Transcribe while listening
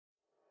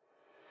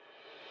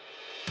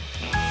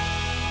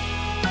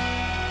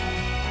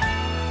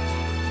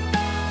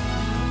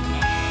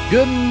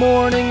Good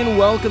morning and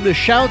welcome to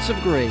Shouts of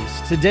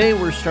Grace. Today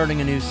we're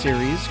starting a new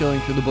series going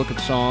through the book of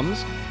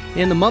Psalms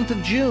in the month of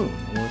June,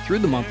 or through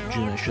the month of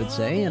June, I should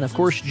say. And of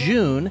course,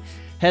 June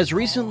has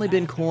recently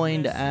been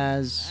coined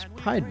as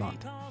Pride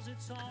Month.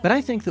 But I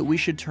think that we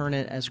should turn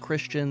it as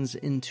Christians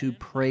into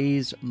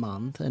Praise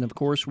Month. And of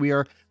course, we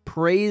are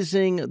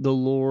praising the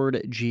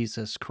Lord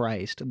Jesus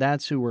Christ.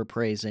 That's who we're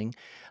praising.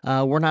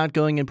 We're not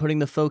going and putting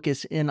the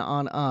focus in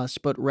on us,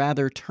 but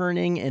rather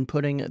turning and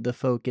putting the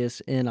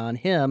focus in on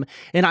Him.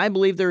 And I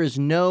believe there is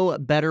no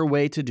better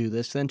way to do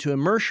this than to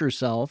immerse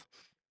yourself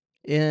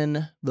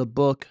in the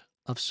book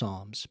of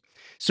Psalms.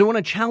 So I want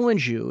to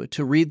challenge you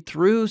to read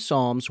through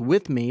Psalms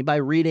with me by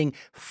reading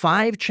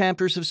 5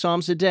 chapters of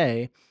Psalms a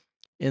day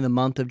in the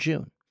month of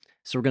June.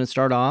 So we're going to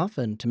start off,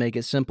 and to make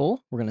it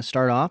simple, we're going to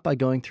start off by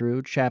going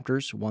through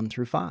chapters 1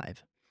 through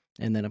 5.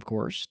 And then, of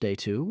course, day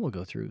 2, we'll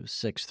go through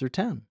 6 through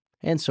 10,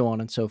 and so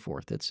on and so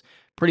forth. It's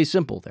pretty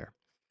simple there.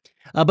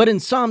 But in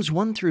Psalms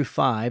 1 through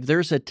 5,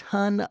 there's a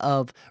ton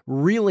of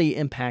really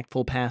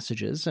impactful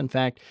passages. In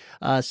fact,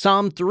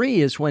 Psalm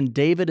 3 is when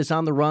David is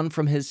on the run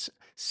from his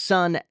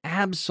son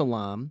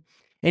Absalom,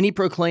 and he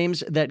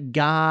proclaims that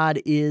God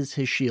is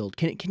his shield.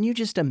 Can you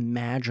just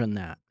imagine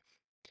that?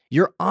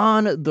 You're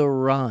on the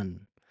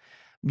run.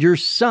 Your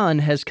son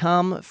has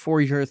come for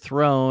your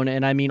throne,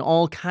 and I mean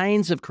all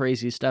kinds of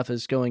crazy stuff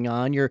is going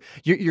on.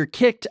 You're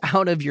kicked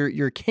out of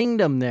your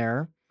kingdom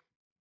there,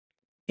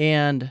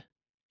 and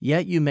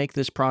yet you make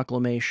this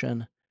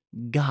proclamation: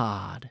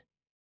 God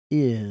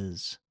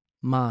is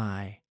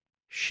my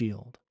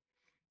shield.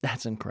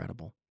 That's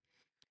incredible.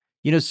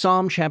 You know,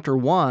 Psalm chapter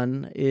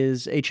 1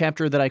 is a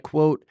chapter that I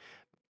quote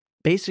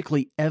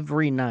basically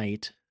every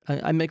night.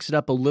 I mix it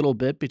up a little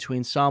bit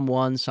between Psalm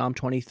 1, Psalm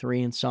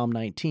 23, and Psalm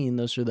 19.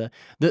 Those are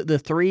the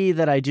three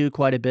that I do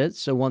quite a bit.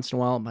 So once in a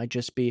while, it might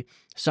just be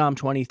Psalm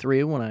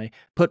 23 when I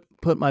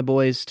put my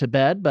boys to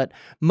bed. But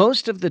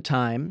most of the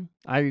time,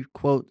 I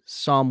quote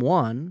Psalm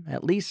 1,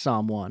 at least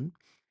Psalm 1,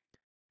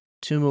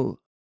 to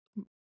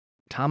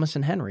Thomas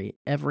and Henry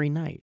every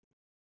night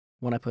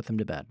when I put them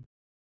to bed.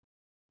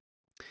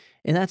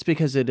 And that's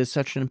because it is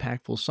such an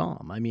impactful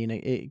psalm. I mean,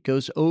 it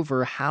goes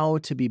over how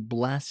to be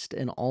blessed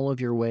in all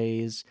of your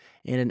ways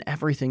and in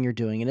everything you're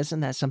doing. And isn't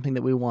that something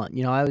that we want?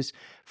 You know, I always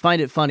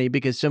find it funny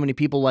because so many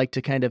people like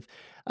to kind of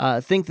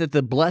think that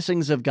the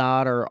blessings of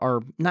God are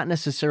not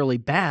necessarily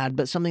bad,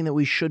 but something that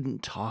we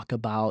shouldn't talk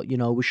about. You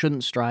know, we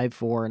shouldn't strive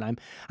for.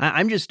 And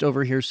I'm just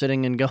over here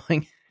sitting and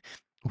going,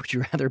 would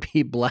you rather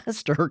be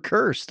blessed or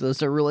cursed?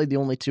 Those are really the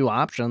only two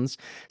options.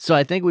 So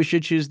I think we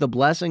should choose the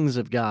blessings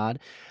of God,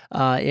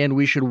 and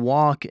we should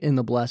walk in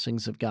the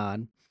blessings of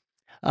God.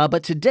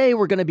 But today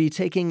we're going to be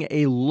taking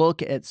a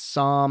look at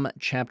Psalm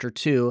chapter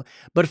 2.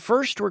 But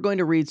first, we're going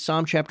to read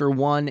Psalm chapter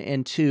 1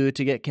 and 2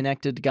 to get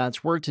connected to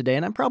God's Word today.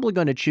 And I'm probably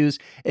going to choose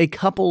a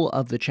couple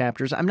of the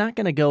chapters. I'm not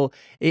going to go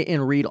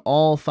and read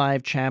all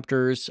 5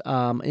 chapters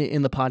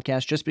in the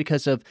podcast just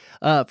because of,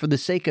 for the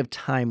sake of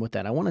time with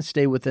that. I want to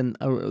stay within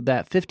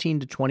that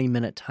 15 to 20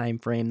 minute time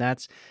frame.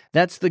 That's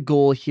the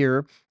goal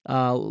here.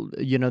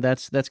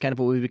 That's kind of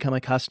what we've become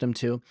accustomed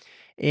to.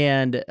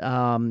 And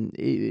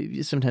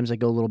sometimes I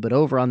go a little bit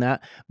over on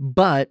that,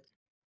 but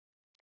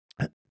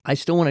I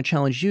still want to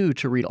challenge you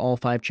to read all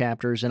 5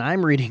 chapters, and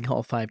I'm reading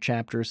all 5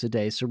 chapters a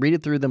day. So read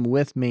it through them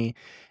with me.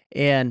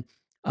 And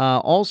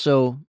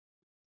also,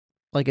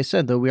 like I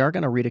said, though, we are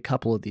going to read a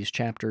couple of these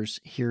chapters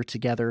here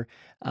together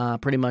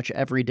pretty much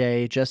every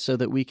day, just so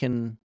that we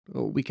can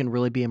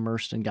really be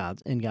immersed in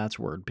God's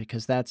Word,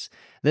 because that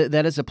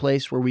is a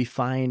place where we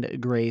find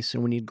grace,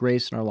 and we need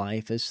grace in our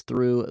life is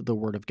through the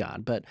Word of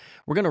God. But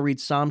we're going to read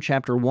Psalm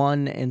chapter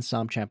 1 and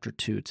Psalm chapter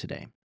 2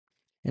 today.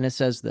 And it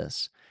says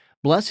this: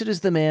 "Blessed is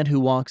the man who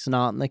walks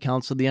not in the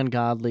counsel of the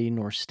ungodly,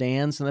 nor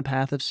stands in the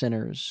path of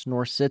sinners,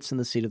 nor sits in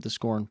the seat of the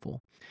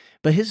scornful.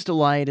 But his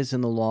delight is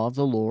in the law of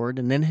the Lord,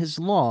 and in his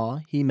law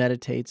he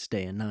meditates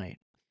day and night.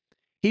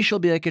 He shall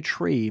be like a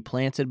tree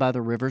planted by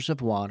the rivers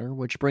of water,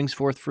 which brings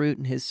forth fruit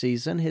in his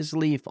season. His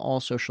leaf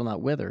also shall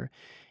not wither.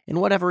 In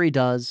whatever he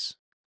does,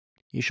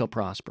 he shall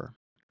prosper.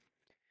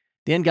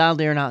 The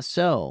ungodly are not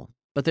so,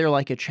 but they are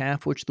like a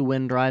chaff which the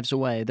wind drives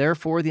away.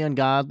 Therefore the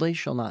ungodly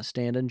shall not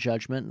stand in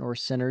judgment, nor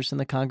sinners in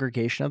the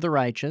congregation of the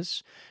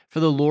righteous. For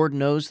the Lord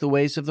knows the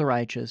ways of the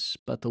righteous,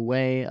 but the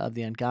way of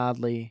the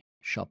ungodly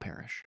shall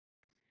perish."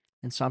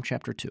 In Psalm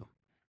chapter 2.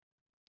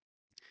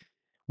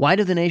 "Why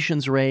do the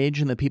nations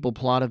rage and the people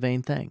plot a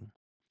vain thing?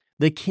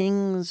 The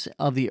kings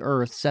of the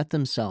earth set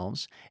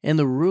themselves, and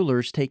the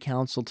rulers take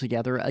counsel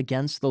together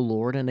against the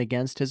Lord and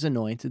against his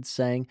anointed,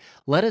 saying,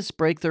 Let us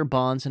break their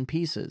bonds in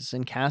pieces,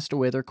 and cast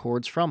away their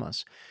cords from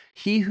us.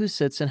 He who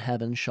sits in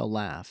heaven shall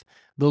laugh.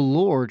 The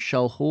Lord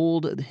shall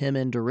hold him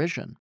in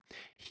derision.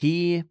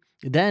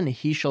 Then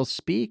he shall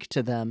speak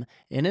to them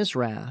in his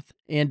wrath,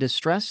 and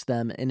distress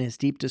them in his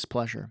deep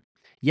displeasure.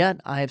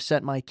 Yet I have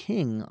set my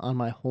king on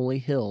my holy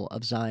hill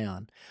of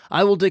Zion.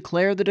 I will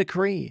declare the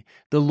decree.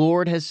 The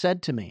Lord has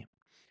said to me,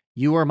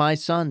 You are my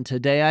son.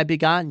 Today I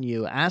begotten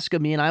you. Ask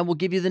of me, and I will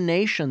give you the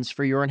nations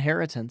for your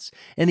inheritance,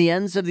 and the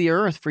ends of the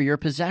earth for your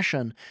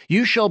possession.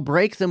 You shall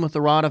break them with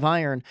a rod of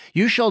iron.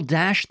 You shall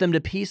dash them to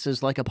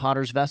pieces like a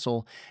potter's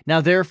vessel.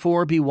 Now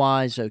therefore be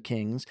wise, O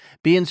kings.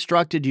 Be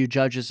instructed, you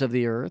judges of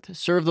the earth.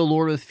 Serve the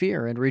Lord with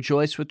fear, and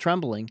rejoice with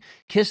trembling.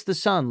 Kiss the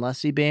Son,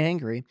 lest he be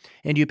angry,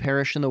 and you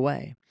perish in the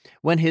way.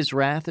 When his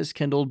wrath is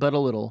kindled but a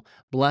little,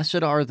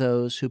 blessed are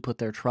those who put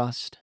their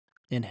trust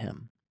in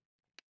him.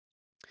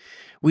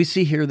 We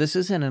see here, this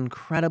is an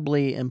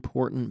incredibly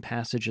important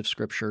passage of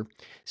Scripture,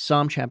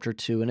 Psalm chapter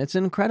 2, and it's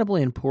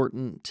incredibly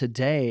important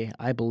today,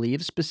 I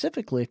believe,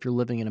 specifically if you're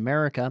living in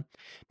America,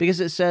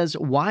 because it says,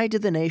 "Why do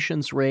the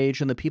nations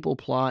rage and the people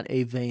plot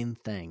a vain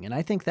thing?" And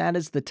I think that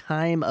is the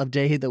time of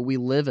day that we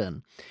live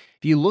in.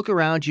 If you look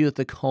around you at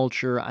the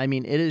culture, I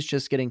mean, it is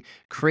just getting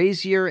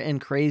crazier and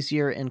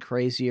crazier and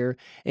crazier.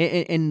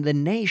 And the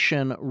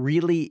nation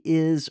really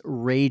is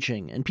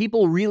raging, and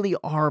people really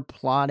are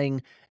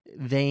plotting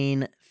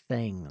vain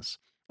things.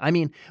 I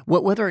mean,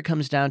 whether it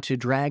comes down to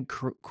drag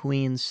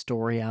queen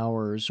story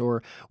hours,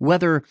 or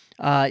whether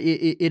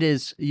it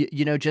is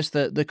just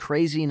the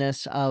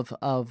craziness of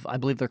I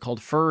believe they're called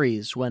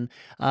furries, when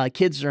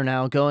kids are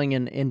now going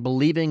and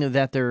believing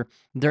that they're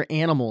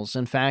animals.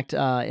 In fact,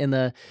 in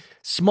the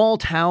small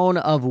town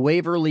of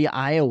Waverly,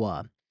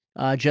 Iowa,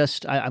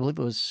 just I believe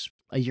it was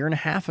a year and a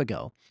half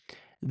ago,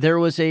 there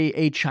was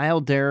a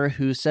child there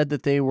who said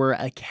that they were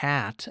a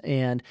cat,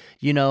 and,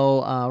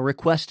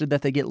 requested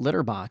that they get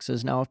litter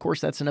boxes. Now, of course,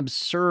 that's an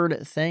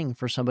absurd thing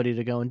for somebody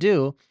to go and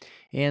do.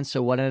 And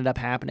so what ended up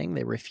happening,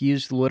 they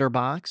refused the litter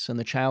box, and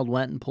the child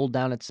went and pulled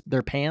down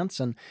their pants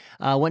and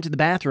went to the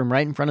bathroom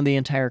right in front of the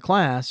entire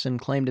class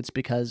and claimed it's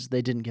because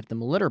they didn't give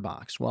them a litter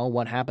box. Well,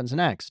 what happens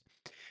next?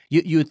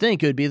 You would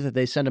think it would be that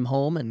they send them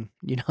home, and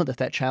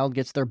that child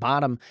gets their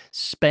bottom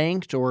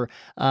spanked, or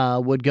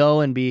would go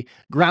and be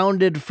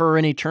grounded for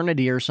an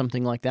eternity or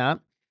something like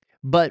that.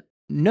 But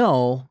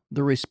no,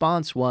 the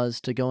response was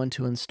to go and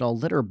to install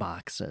litter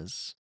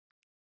boxes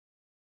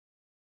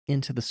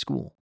into the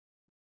school.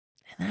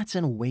 And that's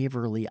in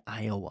Waverly,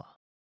 Iowa.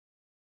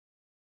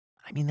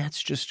 I mean,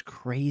 that's just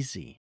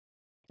crazy.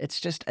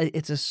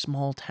 It's a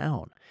small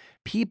town.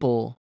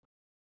 People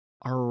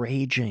are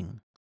raging.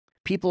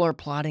 People are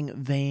plotting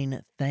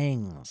vain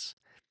things.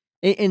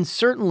 And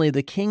certainly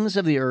the kings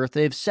of the earth,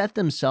 they've set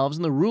themselves,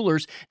 and the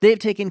rulers, they've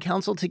taken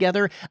counsel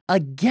together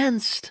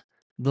against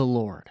the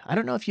Lord. I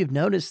don't know if you've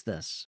noticed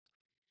this,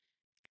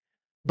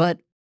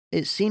 but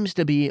it seems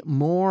to be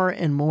more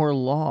and more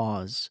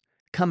laws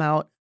come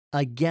out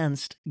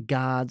against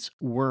God's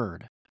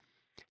word.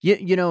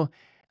 You know,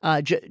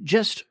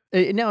 just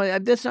now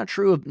that's not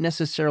true of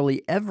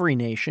necessarily every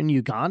nation.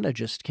 Uganda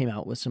just came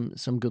out with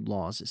some good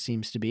laws, it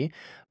seems to be,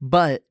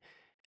 but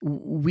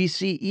we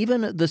see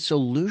even the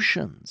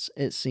solutions,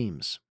 it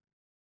seems.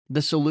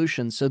 The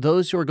solutions. So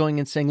those who are going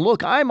and saying,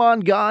 "Look, I'm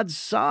on God's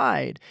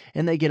side,"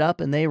 and they get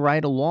up and they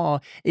write a law,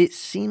 it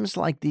seems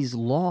like these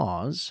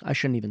laws, I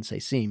shouldn't even say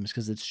seems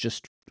because it's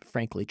just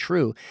frankly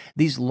true,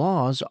 these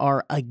laws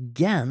are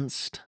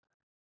against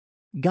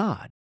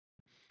God.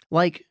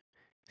 Like,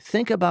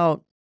 think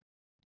about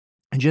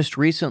just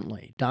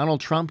recently, Donald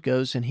Trump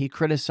goes and he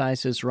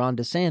criticizes Ron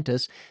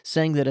DeSantis,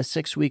 saying that a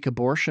 6-week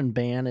abortion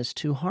ban is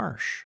too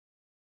harsh.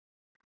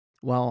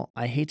 Well,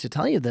 I hate to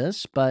tell you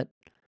this, but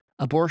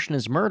abortion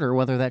is murder,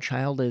 whether that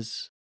child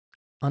is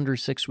under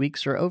 6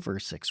 weeks or over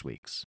 6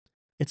 weeks.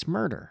 It's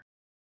murder.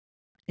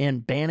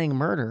 And banning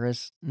murder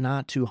is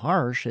not too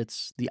harsh.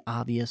 It's the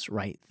obvious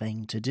right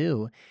thing to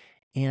do.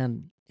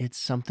 And it's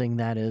something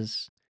that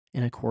is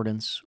in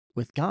accordance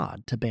with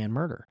God to ban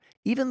murder.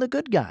 Even the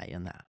good guy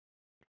in that.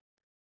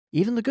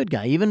 Even the good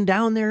guy, even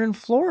down there in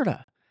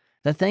Florida.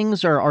 The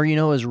things are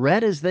as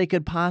red as they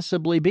could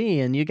possibly be.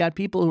 And you got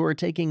people who are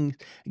taking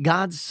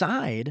God's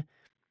side.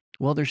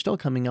 Well, they're still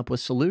coming up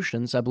with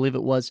solutions. I believe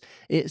it was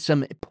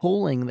some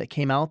polling that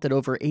came out that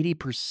over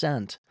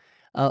 80%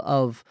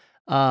 of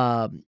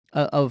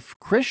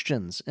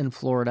Christians in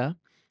Florida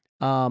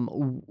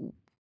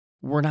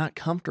were not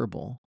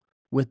comfortable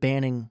with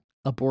banning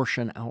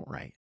abortion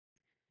outright.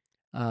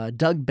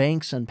 Doug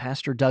Bankson,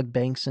 Pastor Doug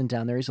Bankson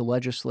down there, he's a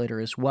legislator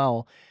as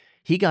well.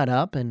 He got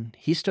up and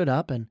he stood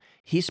up and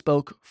he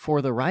spoke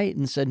for the right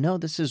and said, "No,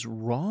 this is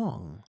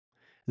wrong.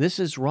 This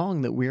is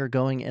wrong that we are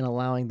going and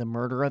allowing the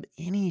murder of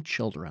any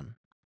children."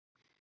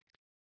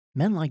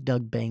 Men like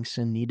Doug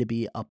Bankson need to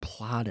be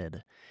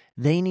applauded.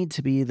 They need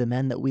to be the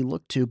men that we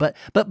look to. But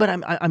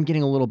I'm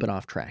getting a little bit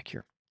off track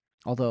here.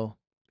 Although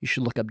you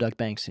should look up Doug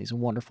Bankson. He's a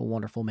wonderful,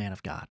 wonderful man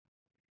of God.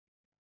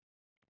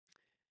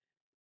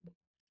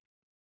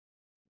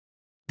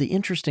 The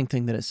interesting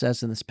thing that it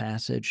says in this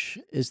passage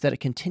is that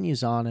it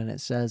continues on and it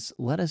says,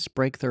 "Let us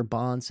break their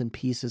bonds in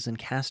pieces and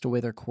cast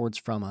away their cords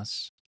from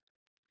us."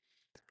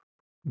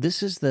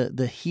 This is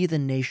the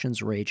heathen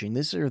nations raging.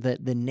 These are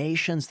the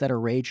nations that are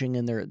raging,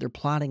 and they're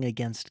plotting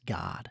against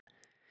God.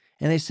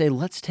 And they say,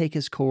 "Let's take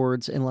his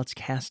cords and let's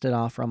cast it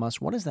off from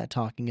us." What is that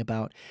talking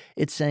about?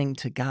 It's saying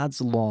to God's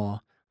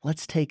law,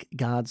 let's take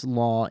God's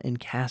law and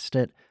cast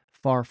it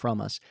far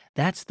from us.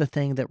 That's the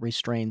thing that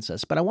restrains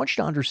us. But I want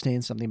you to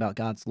understand something about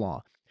God's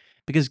law.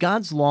 Because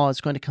God's law is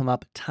going to come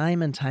up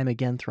time and time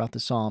again throughout the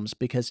Psalms,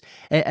 because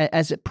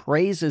as it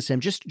praises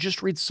him,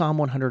 just read Psalm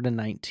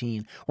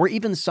 119, or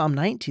even Psalm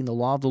 19, the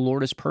law of the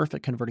Lord is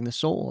perfect, converting the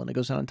soul. And it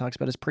goes on and talks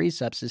about his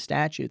precepts, his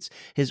statutes,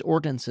 his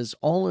ordinances,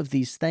 all of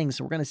these things.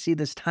 So we're going to see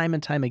this time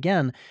and time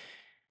again.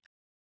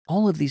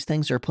 All of these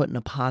things are put in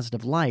a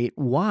positive light.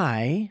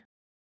 Why?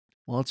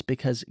 Well, it's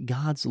because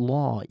God's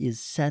law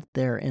is set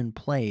there in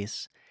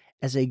place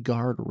as a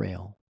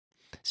guardrail.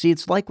 See,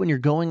 it's like when you're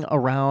going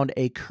around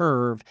a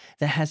curve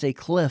that has a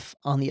cliff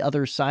on the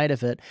other side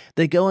of it.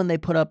 They go and they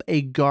put up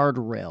a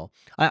guardrail.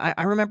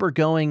 I remember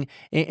going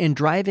and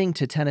driving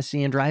to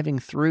Tennessee and driving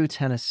through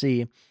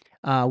Tennessee.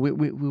 We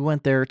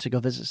went there to go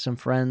visit some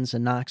friends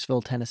in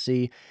Knoxville,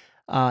 Tennessee.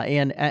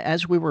 And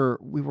as we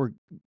were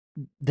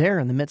there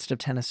in the midst of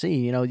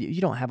Tennessee,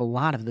 you don't have a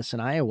lot of this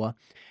in Iowa,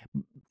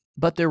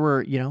 but there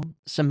were,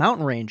 some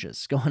mountain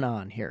ranges going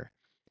on here.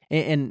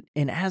 And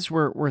as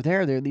we're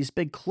there are these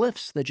big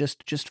cliffs that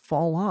just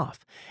fall off.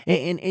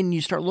 And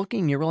you start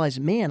looking, you realize,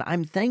 man,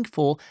 I'm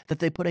thankful that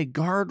they put a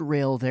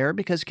guardrail there,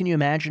 because can you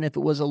imagine if it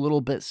was a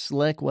little bit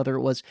slick, whether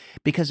it was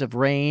because of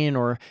rain,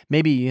 or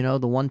maybe,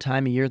 the one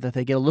time a year that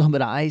they get a little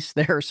bit of ice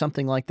there or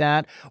something like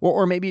that,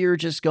 or maybe you're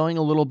just going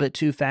a little bit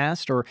too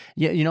fast, or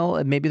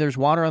maybe there's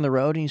water on the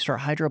road and you start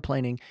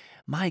hydroplaning.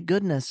 My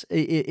goodness,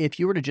 if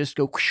you were to just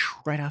go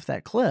right off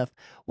that cliff,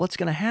 what's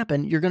going to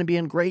happen? You're going to be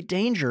in great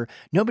danger.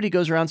 Nobody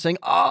goes around saying,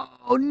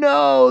 oh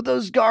no,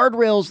 those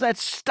guardrails,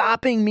 that's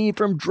stopping me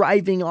from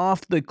driving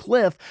off the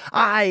cliff.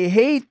 I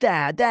hate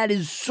that. That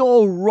is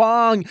so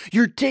wrong.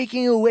 You're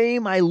taking away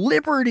my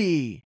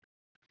liberty.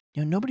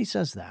 Nobody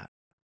says that.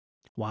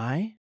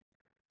 Why?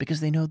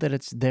 Because they know that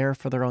it's there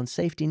for their own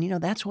safety.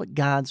 And that's what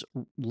God's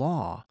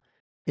law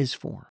is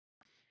for.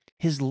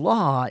 His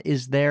law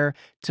is there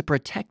to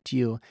protect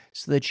you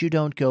so that you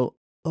don't go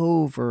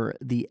over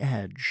the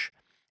edge.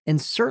 And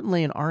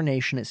certainly in our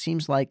nation, it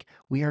seems like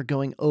we are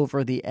going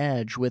over the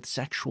edge with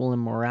sexual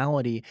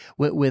immorality,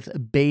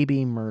 with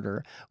baby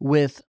murder,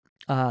 with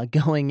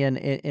going in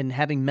and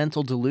having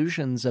mental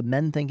delusions of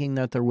men thinking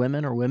that they're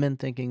women, or women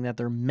thinking that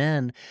they're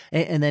men,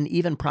 and then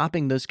even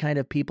propping those kind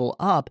of people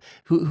up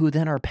who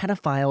then are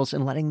pedophiles,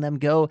 and letting them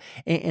go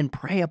and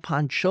prey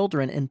upon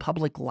children in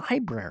public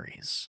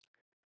libraries.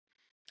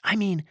 I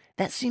mean,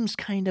 that seems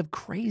kind of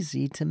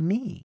crazy to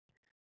me.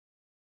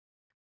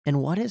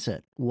 And what is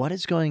it? What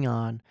is going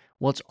on?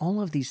 Well, it's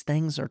all of these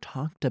things are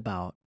talked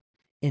about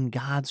in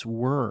God's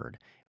word,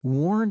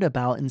 warned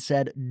about and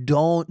said,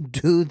 don't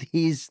do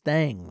these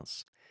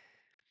things.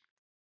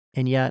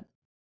 And yet,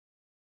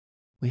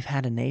 we've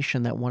had a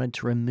nation that wanted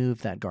to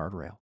remove that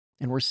guardrail.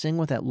 And we're seeing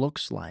what that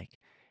looks like.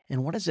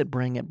 And what does it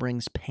bring? It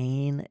brings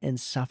pain and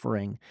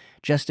suffering.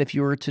 Just if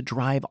you were to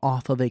drive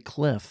off of a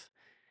cliff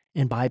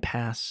and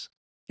bypass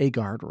a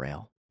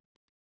guardrail.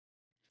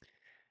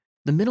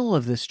 The middle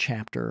of this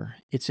chapter,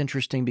 it's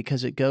interesting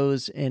because it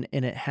goes and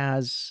it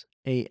has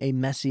a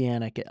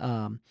messianic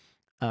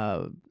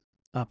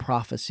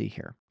prophecy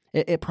here.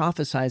 It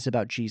prophesies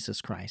about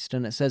Jesus Christ,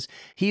 and it says,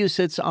 he who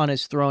sits on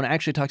his throne,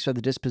 actually talks about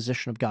the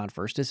disposition of God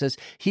first. It says,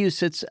 he who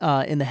sits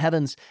in the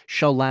heavens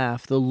shall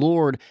laugh, the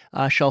Lord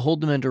shall hold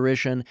them in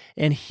derision,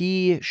 and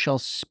he shall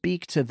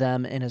speak to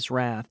them in his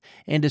wrath,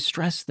 and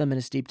distress them in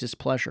his deep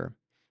displeasure.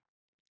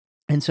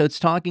 And so it's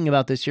talking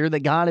about this here,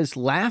 that God is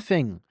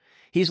laughing.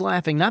 He's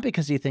laughing not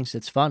because he thinks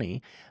it's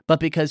funny, but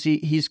because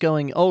he's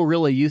going, oh,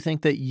 really? You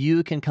think that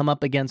you can come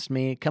up against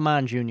me? Come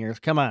on, Junior.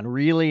 Come on.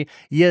 Really?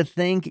 You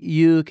think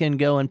you can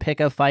go and pick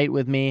a fight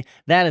with me?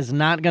 That is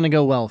not going to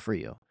go well for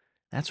you.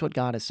 That's what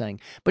God is saying.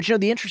 But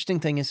the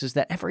interesting thing is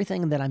that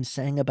everything that I'm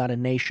saying about a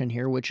nation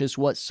here, which is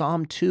what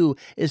Psalm 2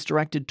 is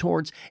directed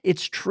towards,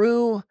 it's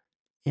true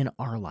in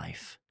our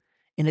life.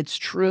 And it's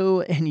true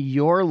in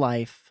your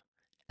life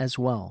as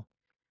well.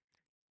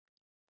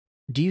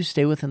 Do you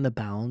stay within the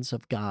bounds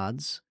of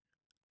God's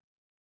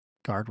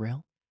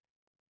guardrail?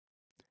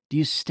 Do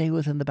you stay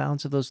within the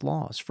bounds of those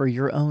laws for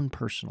your own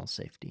personal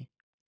safety?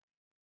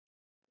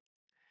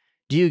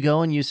 Do you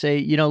go and you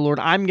say, Lord,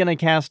 I'm going to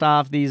cast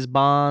off these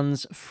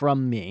bonds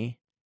from me,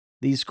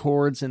 these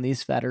cords and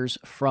these fetters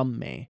from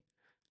me.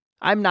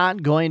 I'm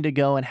not going to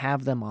go and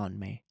have them on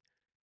me.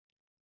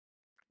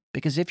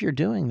 Because if you're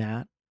doing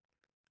that,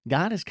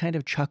 God is kind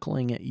of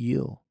chuckling at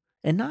you,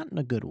 and not in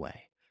a good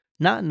way.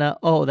 Not in a,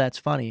 oh, that's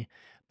funny,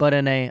 but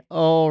in a,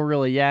 oh,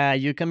 really? Yeah,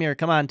 you come here.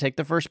 Come on, take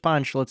the first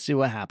punch. Let's see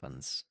what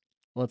happens.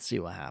 Let's see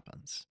what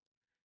happens.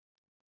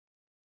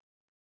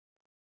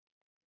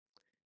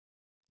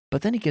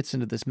 But then he gets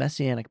into this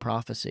messianic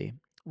prophecy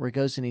where he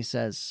goes and he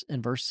says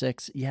in verse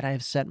 6, yet I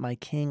have set my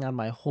king on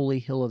my holy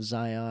hill of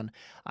Zion.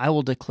 I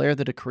will declare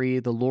the decree.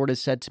 The Lord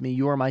has said to me,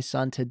 you are my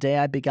son. Today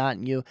I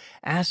begotten you.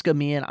 Ask of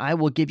me, and I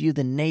will give you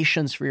the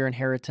nations for your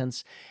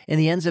inheritance and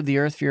the ends of the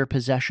earth for your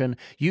possession.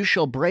 You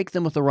shall break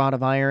them with a rod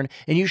of iron,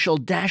 and you shall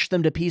dash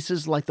them to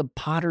pieces like the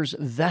potter's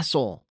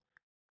vessel.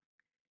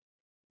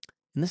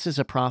 And this is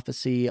a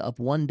prophecy of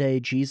one day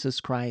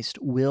Jesus Christ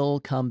will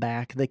come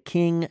back. The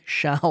king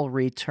shall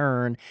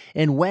return.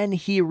 And when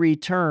he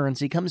returns,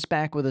 he comes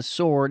back with a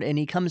sword, and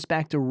he comes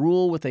back to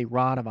rule with a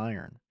rod of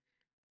iron.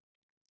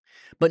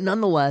 But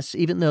nonetheless,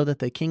 even though that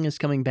the king is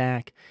coming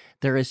back,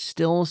 there is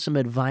still some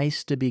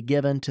advice to be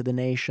given to the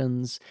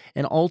nations,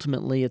 and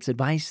ultimately it's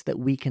advice that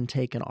we can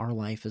take in our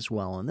life as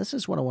well. And this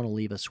is what I want to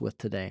leave us with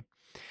today.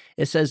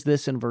 It says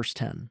this in verse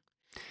 10.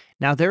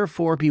 Now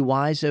therefore be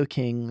wise, O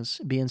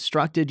kings, be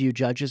instructed, you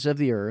judges of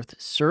the earth,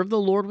 serve the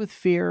Lord with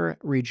fear,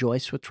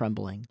 rejoice with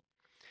trembling.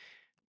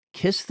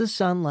 Kiss the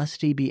Son,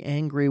 lest he be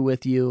angry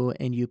with you,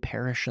 and you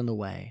perish in the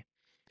way.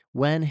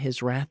 When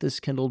his wrath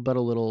is kindled but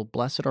a little,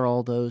 blessed are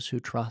all those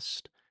who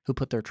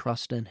put their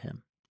trust in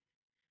him.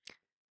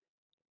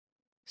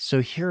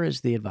 So here is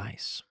the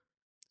advice.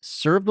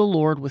 Serve the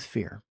Lord with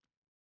fear.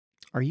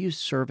 Are you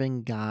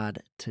serving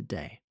God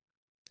today?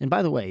 And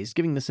by the way, he's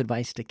giving this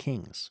advice to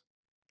kings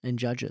and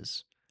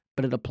judges,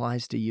 but it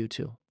applies to you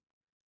too.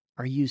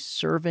 Are you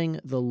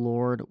serving the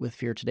Lord with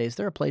fear today? Is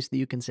there a place that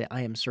you can say,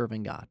 I am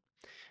serving God?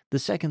 The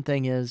second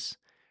thing is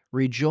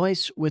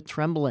rejoice with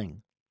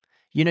trembling.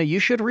 You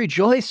should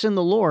rejoice in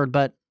the Lord,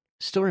 but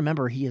still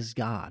remember he is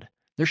God.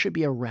 There should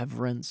be a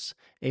reverence,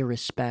 a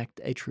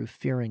respect, a true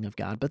fearing of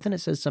God. But then it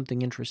says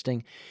something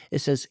interesting. It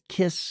says,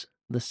 kiss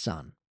the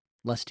Son,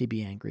 lest he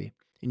be angry,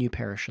 and you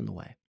perish in the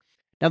way.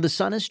 Now, the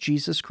Son is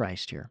Jesus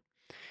Christ here.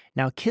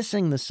 Now,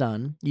 kissing the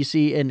Son, you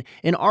see,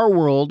 in our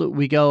world,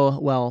 we go,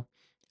 well,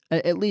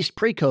 at least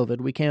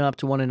pre-COVID, we came up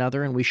to one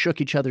another and we shook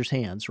each other's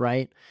hands,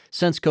 right?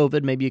 Since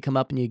COVID, maybe you come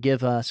up and you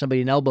give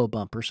somebody an elbow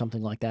bump or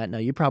something like that. No,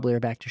 you probably are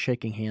back to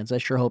shaking hands. I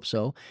sure hope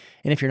so.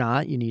 And if you're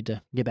not, you need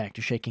to get back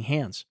to shaking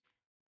hands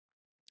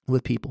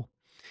with people.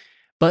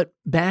 But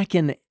back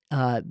in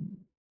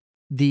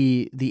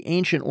the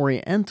ancient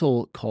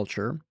Oriental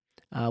culture,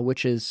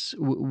 which is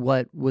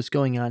what was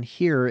going on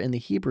here in the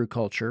Hebrew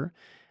culture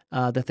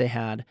that they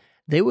had,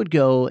 they would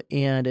go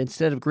and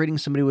instead of greeting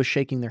somebody with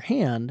shaking their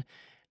hand,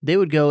 they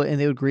would go and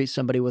they would greet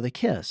somebody with a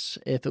kiss.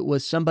 If it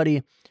was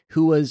somebody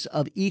who was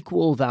of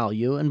equal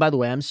value, and by the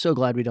way, I'm so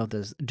glad we don't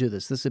do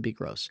this. This would be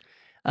gross.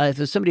 If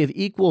there's somebody of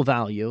equal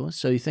value,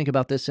 so you think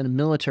about this in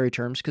military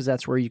terms, because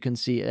that's where you can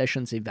see, I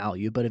shouldn't say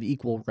value, but of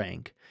equal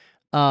rank,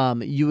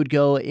 you would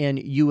go and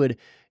you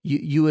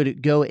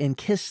would go and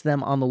kiss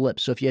them on the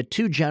lips. So if you had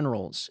two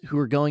generals who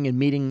were going and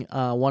meeting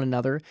one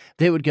another,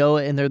 they would go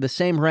and they're the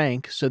same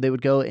rank, so they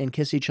would go and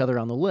kiss each other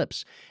on the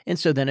lips. And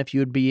so then if you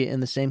would be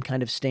in the same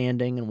kind of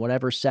standing and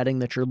whatever setting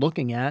that you're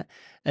looking at,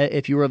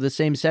 if you were of the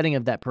same setting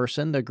of that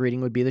person, the greeting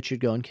would be that you'd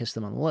go and kiss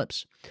them on the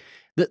lips.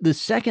 The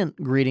second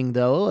greeting,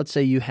 though, let's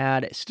say you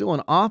had still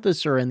an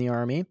officer in the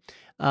army,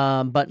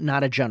 but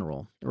not a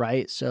general,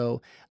 right?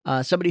 So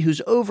somebody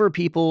who's over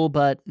people,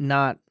 but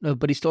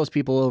he still has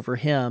people over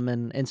him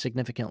and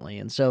significantly.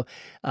 And so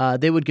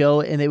they would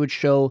go and they would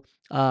show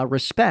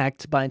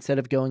respect by, instead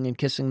of going and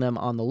kissing them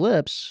on the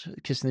lips,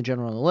 kissing the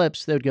general on the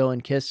lips, they would go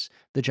and kiss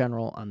the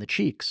general on the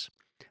cheeks.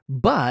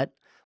 But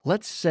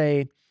let's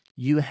say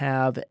you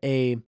have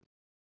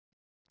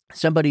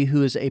somebody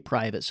who is a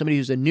private, somebody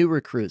who's a new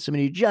recruit,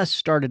 somebody who just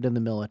started in the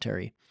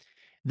military.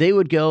 They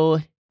would go,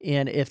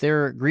 and if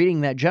they're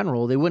greeting that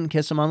general, they wouldn't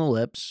kiss him on the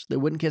lips, they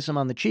wouldn't kiss him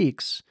on the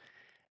cheeks.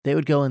 They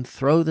would go and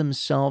throw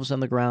themselves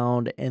on the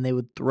ground, and they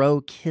would throw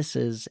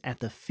kisses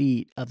at the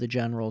feet of the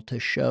general to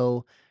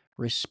show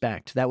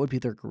respect. That would be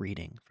their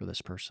greeting for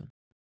this person.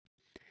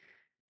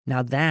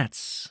 Now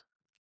that's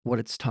what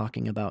it's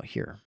talking about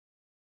here.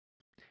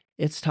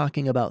 It's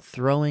talking about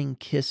throwing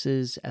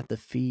kisses at the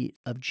feet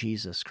of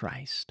Jesus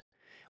Christ.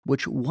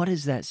 Which, what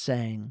is that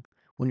saying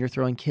when you're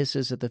throwing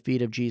kisses at the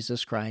feet of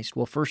Jesus Christ?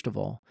 Well, first of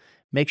all,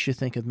 makes you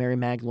think of Mary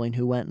Magdalene,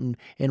 who went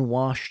and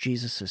washed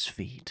Jesus'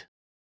 feet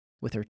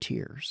with her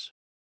tears,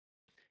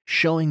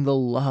 showing the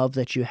love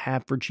that you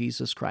have for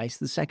Jesus Christ.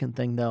 The second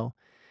thing, though,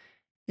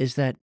 is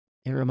that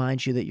it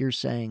reminds you that you're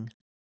saying,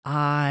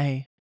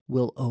 I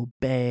will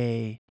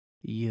obey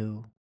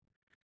you.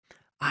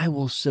 I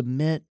will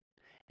submit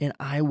and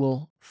I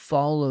will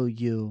follow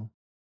you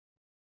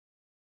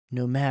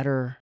no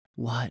matter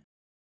what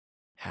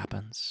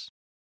happens.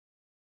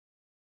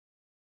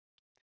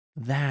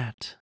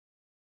 That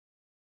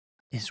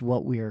is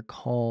what we are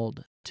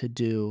called to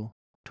do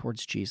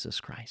towards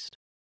Jesus Christ.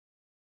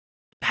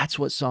 That's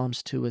what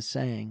Psalms 2 is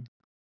saying.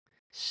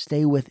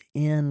 Stay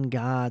within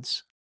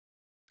God's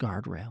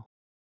guardrail.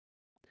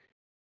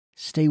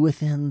 Stay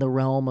within the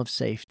realm of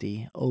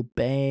safety.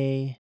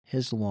 Obey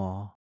his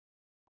law.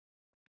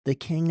 The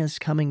king is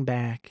coming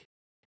back,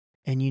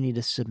 and you need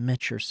to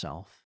submit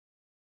yourself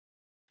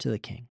to the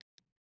king.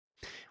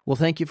 Well,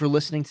 thank you for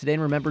listening today,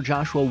 and remember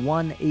Joshua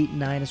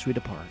 1:8-9 as we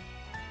depart.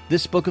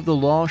 This book of the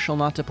law shall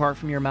not depart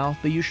from your mouth,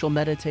 but you shall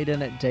meditate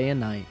in it day and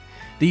night,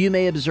 that you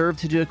may observe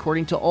to do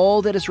according to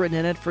all that is written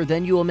in it, for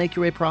then you will make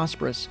your way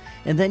prosperous,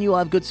 and then you will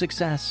have good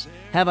success.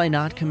 Have I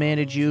not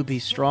commanded you? Be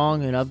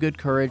strong and of good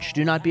courage.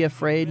 Do not be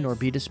afraid, nor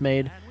be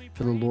dismayed,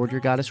 for the Lord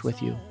your God is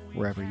with you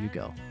wherever you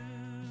go.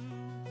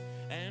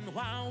 And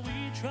while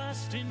we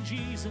trust in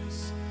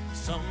Jesus,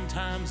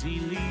 Sometimes he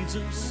leaves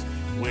us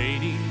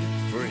waiting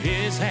for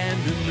his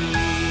hand to move.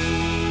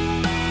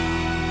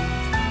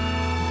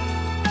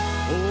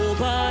 Oh,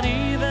 but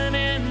even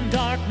in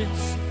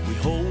darkness, we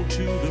hold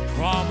to the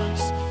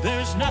promise.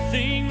 There's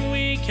nothing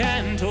we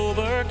can't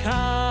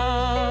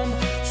overcome.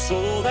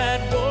 So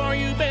that war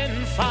you've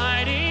been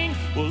fighting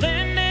will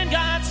end in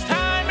God's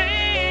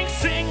timing.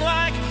 Sing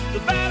like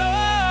the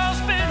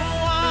battle's been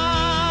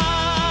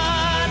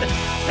won.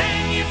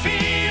 Can you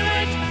feel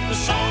it? The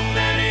song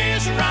that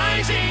is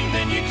rising,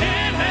 then you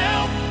can't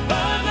help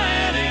but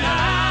let it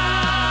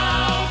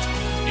out.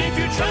 If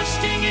you're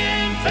trusting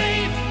in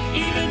faith,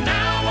 even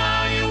now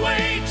while you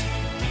wait,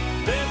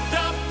 lift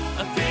up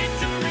a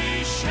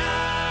victory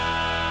shout.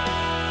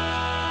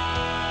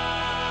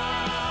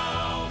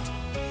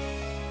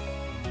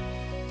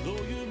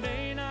 Though you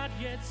may not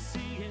yet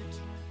see it,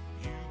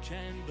 you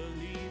can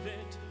believe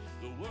it.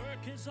 The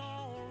work is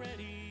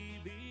already